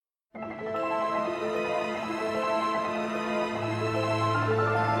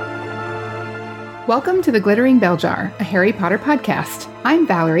Welcome to the Glittering Bell Jar, a Harry Potter podcast. I'm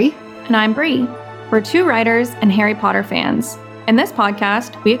Valerie. And I'm Bree. We're two writers and Harry Potter fans. In this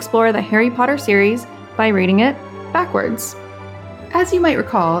podcast, we explore the Harry Potter series by reading it backwards. As you might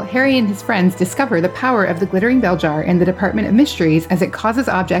recall, Harry and his friends discover the power of the Glittering Bell Jar in the Department of Mysteries as it causes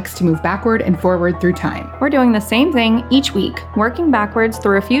objects to move backward and forward through time. We're doing the same thing each week, working backwards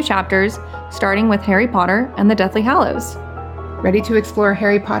through a few chapters, starting with Harry Potter and the Deathly Hallows. Ready to explore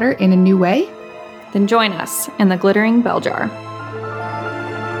Harry Potter in a new way? Then join us in the Glittering Bell Jar.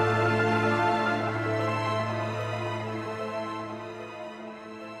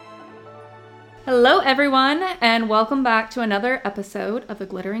 Hello everyone, and welcome back to another episode of the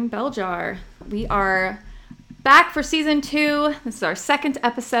Glittering Bell Jar. We are back for season 2. This is our second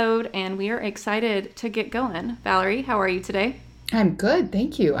episode, and we are excited to get going. Valerie, how are you today? I'm good,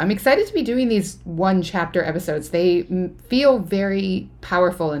 thank you. I'm excited to be doing these one chapter episodes. They feel very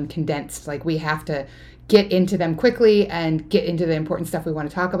powerful and condensed, like we have to get into them quickly and get into the important stuff we want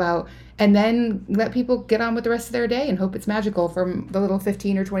to talk about, and then let people get on with the rest of their day and hope it's magical from the little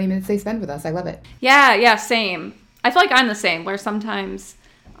 15 or 20 minutes they spend with us. I love it. Yeah, same. I feel like I'm the same, where sometimes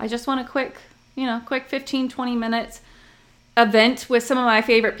I just want a quick 15, 20 minutes event with some of my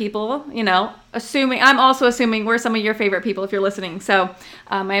favorite people, I'm also assuming we're some of your favorite people if you're listening. So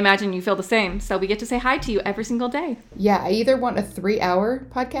I imagine you feel the same. So we get to say hi to you every single day. Yeah, I either want a 3-hour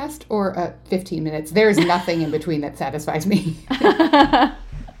podcast or a 15 minutes. There's nothing in between that satisfies me.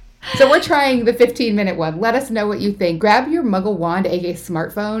 So we're trying the 15-minute one. Let us know what you think. Grab your Muggle wand, aka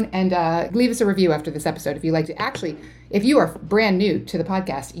smartphone, and leave us a review after this episode if you like to. Actually, if you are brand new to the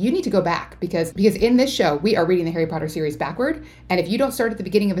podcast, you need to go back because in this show, we are reading the Harry Potter series backward. And if you don't start at the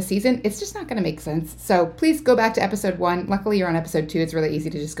beginning of a season, it's just not going to make sense. So please go back to episode 1. Luckily, you're on episode 2. It's really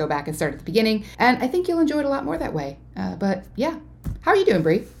easy to just go back and start at the beginning. And I think you'll enjoy it a lot more that way. But yeah, how are you doing,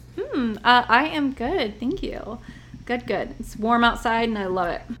 Brie? I am good. Thank you. Good. It's warm outside and I love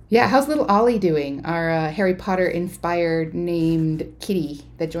it. Yeah, how's little Ollie doing? Our Harry Potter-inspired named kitty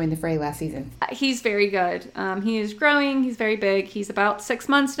that joined the fray last season. He's very good. He is growing. He's very big. He's about 6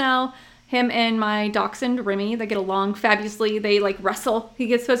 months now. Him and my dachshund, Remy, they get along fabulously. They wrestle.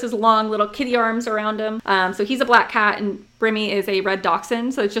 He puts his long little kitty arms around him. So he's a black cat and Remy is a red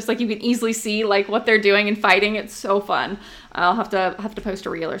dachshund. So it's just you can easily see what they're doing and fighting. It's so fun. I'll have to post a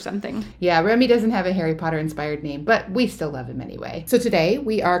reel or something. Yeah, Remy doesn't have a Harry Potter inspired name, but we still love him anyway. So today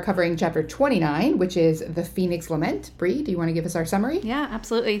we are covering chapter 29, which is the Phoenix Lament. Bree, do you want to give us our summary? Yeah,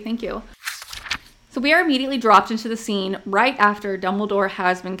 absolutely. Thank you. So we are immediately dropped into the scene right after Dumbledore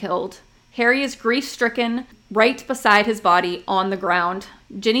has been killed. Harry is grief-stricken right beside his body on the ground.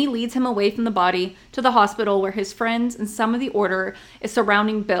 Ginny leads him away from the body to the hospital where his friends and some of the Order is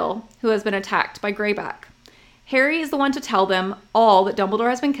surrounding Bill, who has been attacked by Greyback. Harry is the one to tell them all that Dumbledore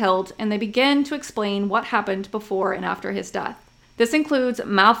has been killed, and they begin to explain what happened before and after his death. This includes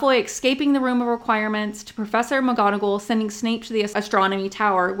Malfoy escaping the Room of Requirements, to Professor McGonagall sending Snape to the Astronomy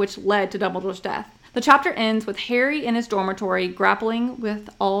Tower, which led to Dumbledore's death. The chapter ends with Harry in his dormitory grappling with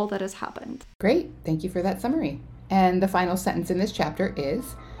all that has happened. Great. Thank you for that summary. And the final sentence in this chapter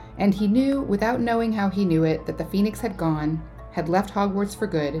is, "And he knew, without knowing how he knew it, that the Phoenix had gone, had left Hogwarts for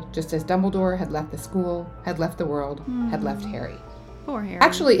good, just as Dumbledore had left the school, had left the world, had left Harry." Poor Harry.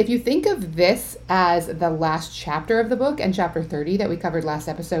 Actually, if you think of this as the last chapter of the book and chapter 30 that we covered last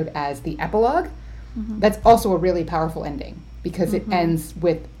episode as the epilogue, that's also a really powerful ending because it ends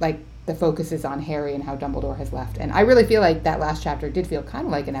with the focus is on Harry and how Dumbledore has left. And I really feel like that last chapter did feel kind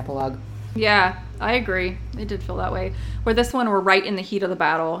of like an epilogue. Yeah, I agree. It did feel that way. Where this one, we're right in the heat of the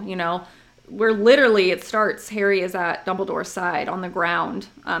battle, where literally it starts, Harry is at Dumbledore's side on the ground,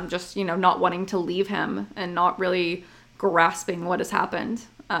 just, not wanting to leave him and not really grasping what has happened.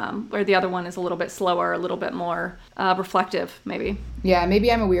 Where the other one is a little bit slower, a little bit more reflective, maybe. Yeah,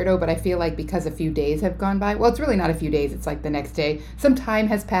 maybe I'm a weirdo, but I feel like because a few days have gone by, well, it's really not a few days, it's the next day. Some time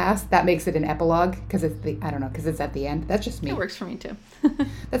has passed, that makes it an epilogue, because it's at the end. That's just me. It works for me too.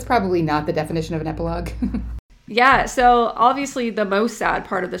 That's probably not the definition of an epilogue. Yeah, so obviously the most sad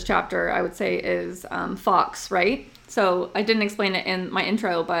part of this chapter, I would say, is Fawkes, right? So I didn't explain it in my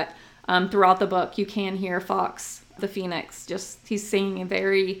intro, but throughout the book, you can hear Fawkes, the Phoenix, he's singing a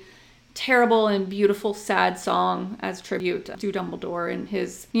very terrible and beautiful sad song as tribute to Dumbledore and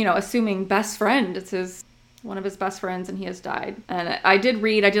his, assuming best friend. It's one of his best friends, and he has died. And I did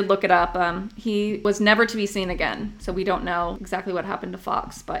look it up. He was never to be seen again, so we don't know exactly what happened to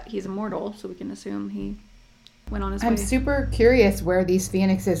Fawkes, but he's immortal, so we can assume he went on his way. I'm super curious where these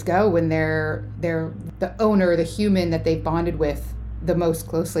Phoenixes go when they're the owner, the human that they've bonded with the most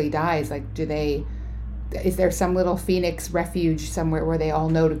closely dies. Do they is there some little phoenix refuge somewhere where they all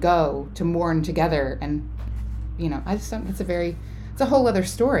know to go to mourn together? And, I just don't, it's a whole other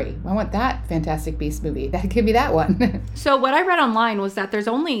story. I want that Fantastic Beasts movie. That give me that one. So what I read online was that there's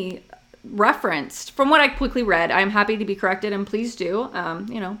only referenced, from what I quickly read, I'm happy to be corrected, and please do,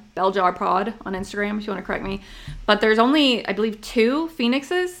 BellJarPod on Instagram if you want to correct me, but there's only, I believe, 2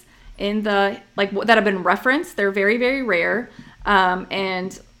 phoenixes in the, that have been referenced. They're very, very rare,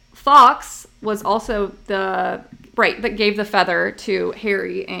 and Fox was also that gave the feather to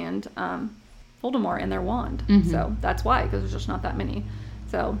Harry and Voldemort in their wand. Mm-hmm. So that's why, because there's just not that many.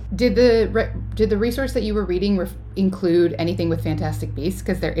 So did the resource that you were reading include anything with Fantastic Beasts?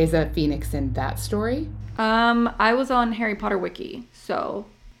 Because there is a phoenix in that story. I was on Harry Potter Wiki, so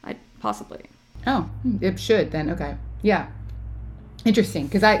I possibly. Oh, it should then. Okay, yeah, interesting.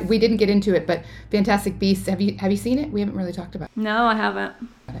 Because we didn't get into it, but Fantastic Beasts. Have you seen it? We haven't really talked about it. No, I haven't.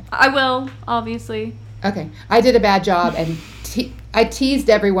 I will, obviously. Okay, I did a bad job and I teased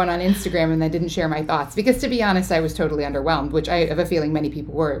everyone on Instagram and I didn't share my thoughts because, to be honest, I was totally underwhelmed, which I have a feeling many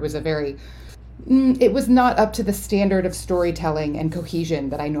people were. It was not up to the standard of storytelling and cohesion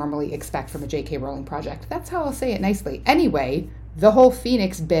that I normally expect from a J.K. Rowling project. That's how I'll say it nicely. Anyway, the whole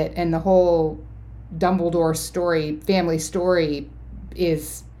Phoenix bit and the whole Dumbledore story, family story,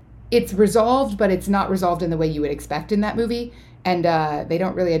 it's resolved, but it's not resolved in the way you would expect in that movie. And they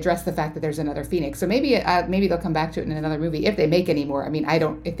don't really address the fact that there's another Phoenix. So maybe they'll come back to it in another movie if they make any more. I mean, I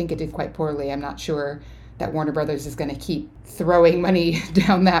think it did quite poorly. I'm not sure that Warner Brothers is going to keep throwing money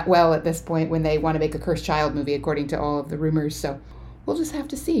down that well at this point when they want to make a Cursed Child movie, according to all of the rumors. So we'll just have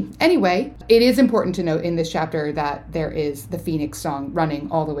to see. Anyway, it is important to note in this chapter that there is the Phoenix song running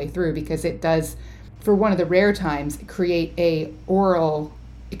all the way through, because it does, for one of the rare times, create a oral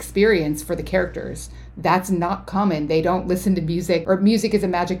experience for the characters. That's not common. They don't listen to music, or music is a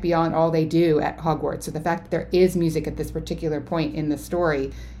magic beyond all they do at Hogwarts. So the fact that there is music at this particular point in the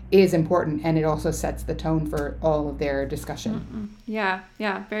story is important, and it also sets the tone for all of their discussion. Yeah,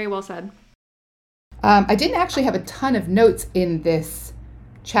 very well said. I didn't actually have a ton of notes in this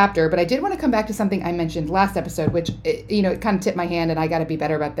chapter, but I did want to come back to something I mentioned last episode, which, it kind of tipped my hand, and I got to be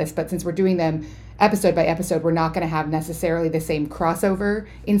better about this. But since we're doing them episode by episode, we're not going to have necessarily the same crossover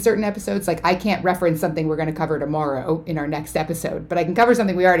in certain episodes. Like, I can't reference something we're going to cover tomorrow in our next episode, but I can cover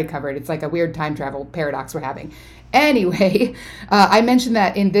something we already covered. It's like a weird time travel paradox we're having. Anyway, I mentioned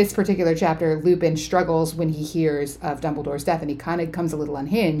that in this particular chapter, Lupin struggles when he hears of Dumbledore's death, and he kind of comes a little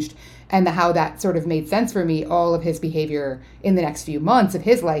unhinged, and how that sort of made sense for me, all of his behavior in the next few months of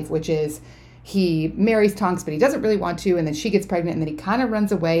his life, which is he marries Tonks, but he doesn't really want to, and then she gets pregnant, and then he kind of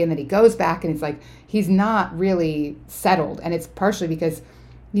runs away, and then he goes back, and it's like he's not really settled. And it's partially because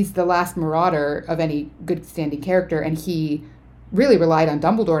he's the last marauder of any good standing character, and he really relied on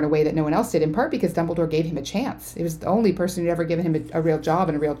Dumbledore in a way that no one else did, in part because Dumbledore gave him a chance. It was the only person who'd ever given him a real job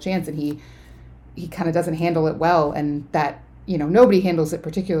and a real chance, and he kind of doesn't handle it well, and that, nobody handles it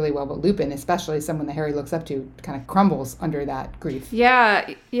particularly well, but Lupin, especially someone that Harry looks up to, kind of crumbles under that grief.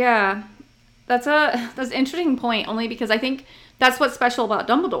 Yeah. That's an interesting point, only because I think that's what's special about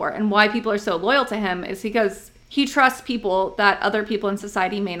Dumbledore and why people are so loyal to him, is because he trusts people that other people in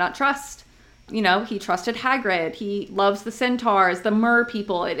society may not trust. He trusted Hagrid. He loves the centaurs, the mer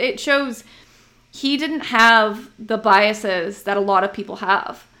people. It shows he didn't have the biases that a lot of people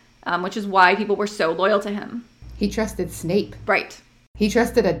have, which is why people were so loyal to him. He trusted Snape. Right. He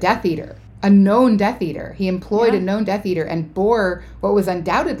trusted a Death Eater, a known Death Eater. He employed a known Death Eater and bore what was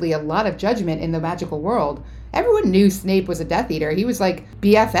undoubtedly a lot of judgment in the magical world. Everyone knew Snape was a Death Eater. He was like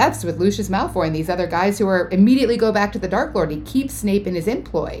BFFs with Lucius Malfoy and these other guys who are immediately go back to the Dark Lord. He keeps Snape in his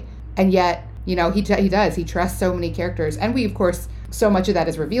employ. And yet, he does. He trusts so many characters. And we, of course, so much of that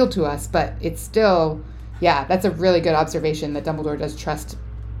is revealed to us, but it's still, that's a really good observation that Dumbledore does trust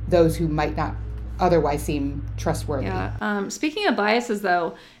those who might not otherwise seem trustworthy. Yeah. Speaking of biases,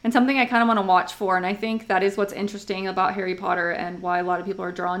 though, and something I kind of want to watch for, and I think that is what's interesting about Harry Potter and why a lot of people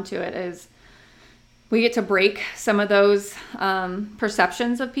are drawn to it, is we get to break some of those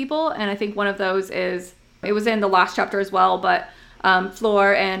perceptions of people. And I think one of those is, it was in the last chapter as well, but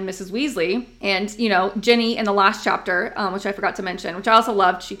Fleur and Mrs. Weasley, and Ginny in the last chapter, which I forgot to mention, which I also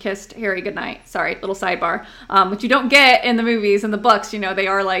loved. She kissed Harry goodnight. Sorry, little sidebar, which you don't get in the movies and the books. They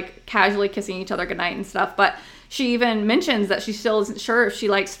are like casually kissing each other goodnight and stuff. But she even mentions that she still isn't sure if she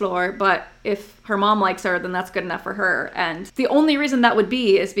likes Fleur, but if her mom likes her, then that's good enough for her. And the only reason that would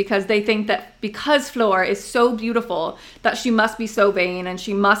be is because they think that because Fleur is so beautiful, that she must be so vain and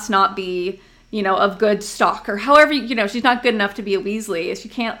she must not be of good stock, or however, she's not good enough to be a Weasley. She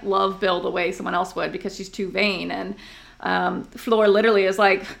can't love Bill the way someone else would because she's too vain. And Fleur literally is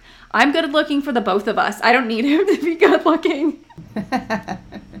like, I'm good looking for the both of us. I don't need him to be good looking.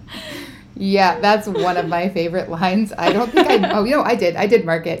 Yeah, that's one of my favorite lines. I don't think I did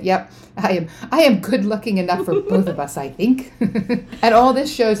mark it. Yep. I am good looking enough for both of us, I think. And all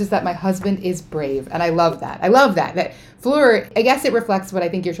this shows is that my husband is brave. And I love that. That Fleur, I guess it reflects what I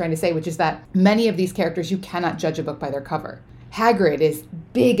think you're trying to say, which is that many of these characters, you cannot judge a book by their cover. Hagrid is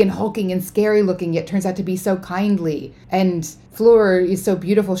big and hulking and scary looking, yet turns out to be so kindly. And Fleur is so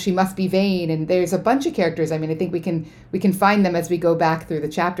beautiful, she must be vain. And there's a bunch of characters. I mean, I think we can find them as we go back through the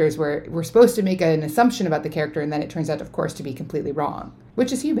chapters where we're supposed to make an assumption about the character, and then it turns out, of course, to be completely wrong,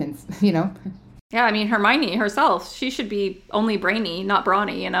 which is humans, you know? Yeah, I mean, Hermione herself, she should be only brainy, not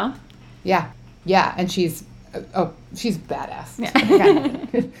brawny, you know? Yeah, and she's badass.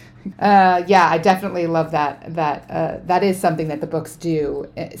 Yeah. Yeah, I definitely love that. That is something that the books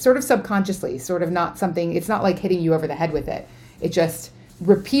do, sort of subconsciously, sort of not something, it's not like hitting you over the head with it. It just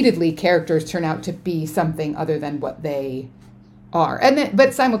repeatedly characters turn out to be something other than what they are.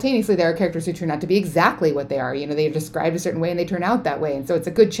 But simultaneously, there are characters who turn out to be exactly what they are. You know, they're described a certain way and they turn out that way. And so it's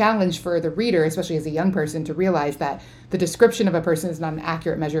a good challenge for the reader, especially as a young person, to realize that the description of a person is not an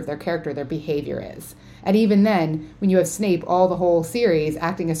accurate measure of their character, their behavior is. And even then, when you have Snape all the whole series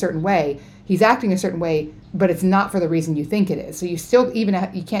acting a certain way, he's acting a certain way, but it's not for the reason you think it is. So you still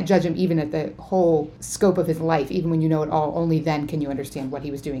you can't judge him even at the whole scope of his life. Even when you know it all, only then can you understand what he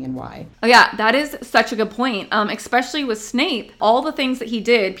was doing and why. Oh yeah, that is such a good point. Especially with Snape, all the things that he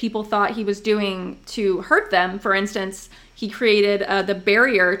did, people thought he was doing to hurt them. For instance, he created the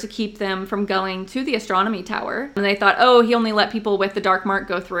barrier to keep them from going to the astronomy tower. And they thought, oh, he only let people with the dark mark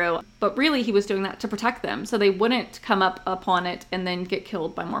go through. But really, he was doing that to protect them, so they wouldn't come up upon it and then get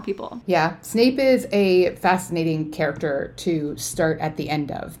killed by more people. Yeah, Snape is a fascinating character to start at the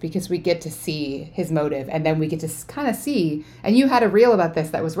end of, because we get to see his motive, and then we get to kind of see, and you had a reel about this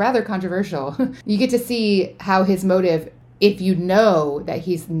that was rather controversial, you get to see how his motive, if you know that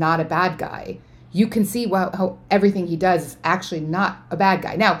he's not a bad guy, you can see how everything he does is actually not a bad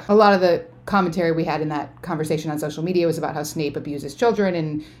guy. Now, a lot of the commentary we had in that conversation on social media was about how Snape abuses children,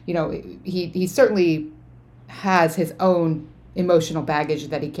 and, you know, he certainly has his own emotional baggage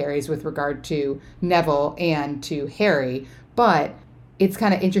that he carries with regard to Neville and to Harry, but it's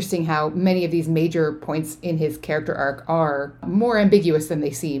kind of interesting how many of these major points in his character arc are more ambiguous than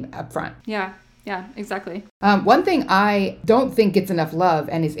they seem up front. Yeah, exactly. One thing I don't think gets enough love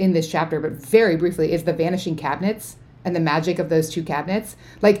and is in this chapter, but very briefly, is the vanishing cabinets and the magic of those two cabinets.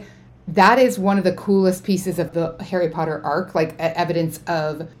 Like, that is one of the coolest pieces of the Harry Potter arc, like evidence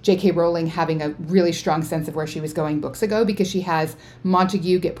of J.K. Rowling having a really strong sense of where she was going books ago, because she has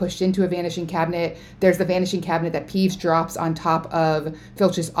Montague get pushed into a vanishing cabinet. There's the vanishing cabinet that Peeves drops on top of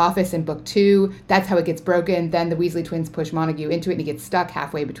Filch's office in book 2. That's how it gets broken. Then the Weasley twins push Montague into it, and he gets stuck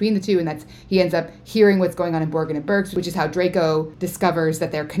halfway between the two, and he ends up hearing what's going on in Borgin and Burkes, which is how Draco discovers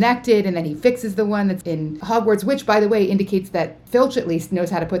that they're connected, and then he fixes the one that's in Hogwarts, which, by the way, indicates that Filch at least knows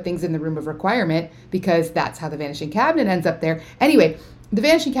how to put things in the room of requirement, because that's how the vanishing cabinet ends up there. Anyway, the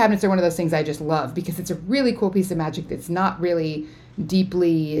vanishing cabinets are one of those things I just love, because it's a really cool piece of magic that's not really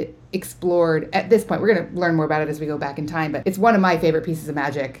deeply explored at this point. We're going to learn more about it as we go back in time, but it's one of my favorite pieces of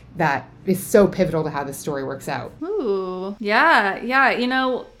magic that is so pivotal to how the story works out. Ooh, yeah. You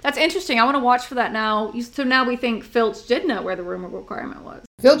know, that's interesting. I want to watch for that now. So now we think Filch did know where the room of requirement was.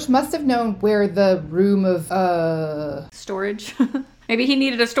 Filch must have known where the room of storage. Maybe he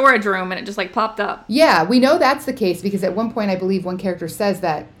needed a storage room and it just like popped up. Yeah, we know that's the case, because at one point I believe one character says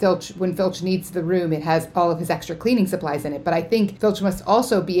that when Filch needs the room, it has all of his extra cleaning supplies in it. But I think Filch must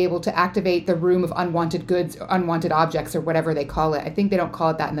also be able to activate the room of unwanted goods, unwanted objects, or whatever they call it. I think they don't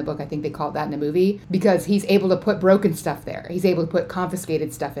call it that in the book. I think they call it that in the movie, because he's able to put broken stuff there. He's able to put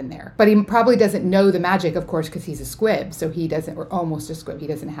confiscated stuff in there. But he probably doesn't know the magic, of course, because he's a squib. So he doesn't, or almost a squib. He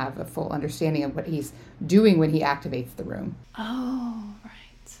doesn't have a full understanding of what he's doing when he activates the room. Oh,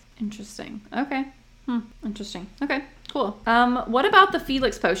 right. Interesting. Okay. Interesting. Okay, cool. What about the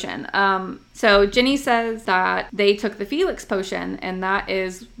Felix potion? So Ginny says that they took the Felix potion, and that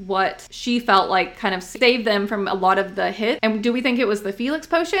is what she felt like kind of saved them from a lot of the hit. And do we think it was the Felix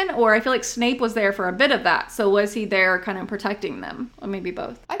potion, or I feel like Snape was there for a bit of that? So was he there kind of protecting them, or maybe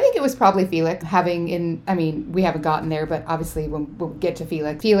both? I think it was probably Felix we haven't gotten there, but obviously when we'll get to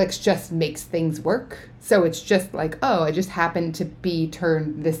Felix just makes things work. So it's just like, oh, I just happened to be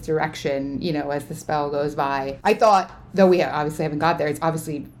turned this direction, you know, as the spell goes by. I thought, though we obviously haven't got there,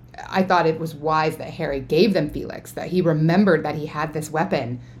 I thought it was wise that Harry gave them Felix, that he remembered that he had this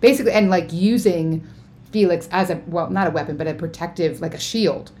weapon, basically, and like using Felix as not a weapon, but a protective, like a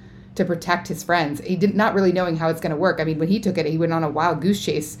shield, to protect his friends. He did not really knowing how it's going to work. I mean, when he took it, he went on a wild goose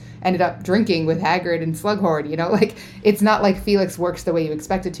chase, ended up drinking with Hagrid and Slughorn, you know, like it's not like Felix works the way you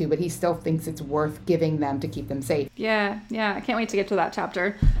expect it to, but he still thinks it's worth giving them to keep them safe. Yeah. I can't wait to get to that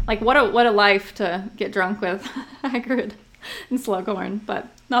chapter. Like what a life to get drunk with Hagrid and Slughorn, but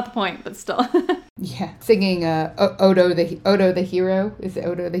not the point, but still. Yeah. Singing Odo the hero. Is it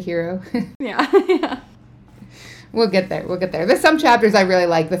Odo the hero? Yeah. We'll get there. There's some chapters I really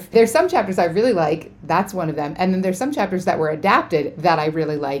like. There's some chapters I really like. That's one of them. And then there's some chapters that were adapted that I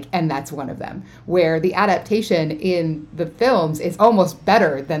really like. And that's one of them. Where the adaptation in the films is almost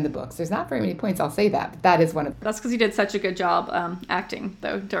better than the books. There's not very many points, I'll say that. But that is one of them. That's because you did such a good job acting,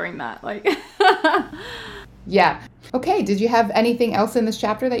 though, during that. Like, yeah. Okay. Did you have anything else in this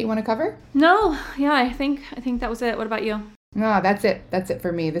chapter that you want to cover? No. Yeah, I think that was it. What about you? No, that's it. That's it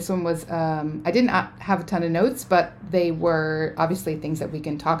for me. This one was, I didn't have a ton of notes, but they were obviously things that we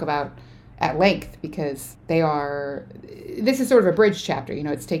can talk about at length because this is sort of a bridge chapter. You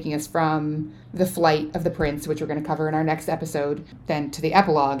know, it's taking us from the flight of the prince, which we're going to cover in our next episode, then to the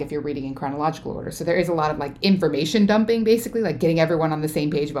epilogue if you're reading in chronological order. So there is a lot of like information dumping, basically, like getting everyone on the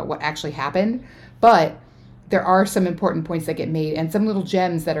same page about what actually happened. But there are some important points that get made and some little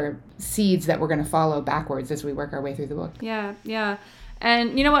gems that are seeds that we're going to follow backwards as we work our way through the book. Yeah.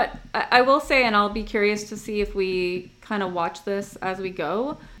 And you know what? I will say, and I'll be curious to see if we kind of watch this as we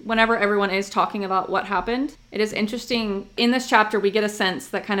go. Whenever everyone is talking about what happened, it is interesting. In this chapter, we get a sense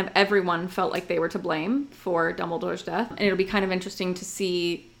that kind of everyone felt like they were to blame for Dumbledore's death. And it'll be kind of interesting to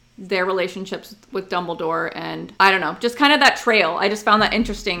see their relationships with Dumbledore. And I don't know, just kind of that trail. I just found that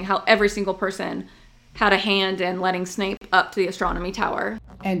interesting how every single person had a hand in letting Snape up to the astronomy tower.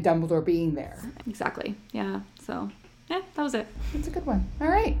 And Dumbledore being there. Exactly. Yeah. So, yeah, that was it. That's a good one. All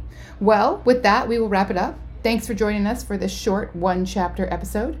right. Well, with that, we will wrap it up. Thanks for joining us for this short one-chapter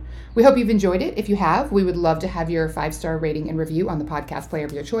episode. We hope you've enjoyed it. If you have, we would love to have your 5-star rating and review on the podcast player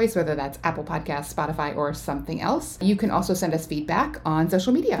of your choice, whether that's Apple Podcasts, Spotify, or something else. You can also send us feedback on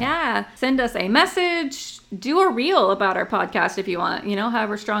social media. Yeah. Send us a message. Do a reel about our podcast if you want, you know,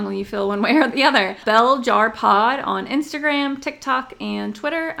 however strongly you feel one way or the other. Bell Jar Pod on Instagram, TikTok, and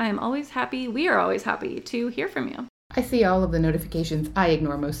Twitter. We are always happy to hear from you. I see all of the notifications. I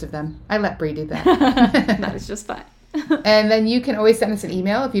ignore most of them. I let Bree do that. That is just fine. And then you can always send us an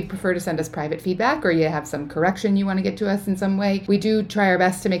email if you'd prefer to send us private feedback or you have some correction you want to get to us in some way. We do try our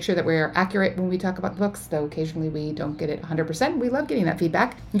best to make sure that we're accurate when we talk about the books, though occasionally we don't get it 100%. We love getting that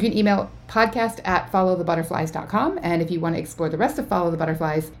feedback. You can email podcast@followthebutterflies.com. And if you want to explore the rest of Follow the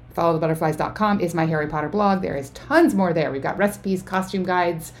Butterflies, followthebutterflies.com is my Harry Potter blog. There is tons more there. We've got recipes, costume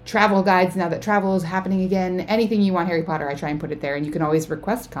guides, travel guides now that travel is happening again. Anything you want Harry Potter, I try and put it there. And you can always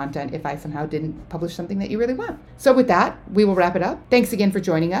request content if I somehow didn't publish something that you really want. So with that, we will wrap it up. Thanks again for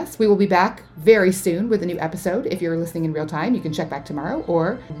joining us. We will be back very soon with a new episode. If you're listening in real time, you can check back tomorrow,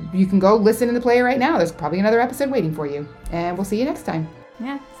 or you can go listen in the player right now. There's probably another episode waiting for you. And we'll see you next time.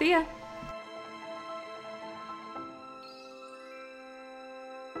 Yeah, see ya.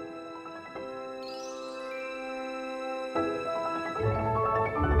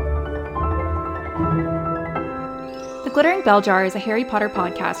 The Glittering Bell Jar is a Harry Potter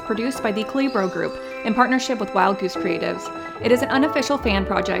podcast produced by the Calibro Group in partnership with Wild Goose Creatives. It is an unofficial fan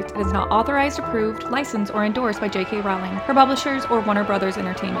project and is not authorized, approved, licensed, or endorsed by J.K. Rowling, her publishers, or Warner Brothers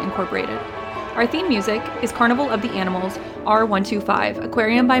Entertainment Incorporated. Our theme music is Carnival of the Animals R125,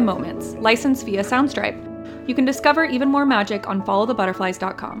 Aquarium by Moments, licensed via Soundstripe. You can discover even more magic on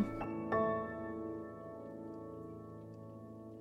followthebutterflies.com.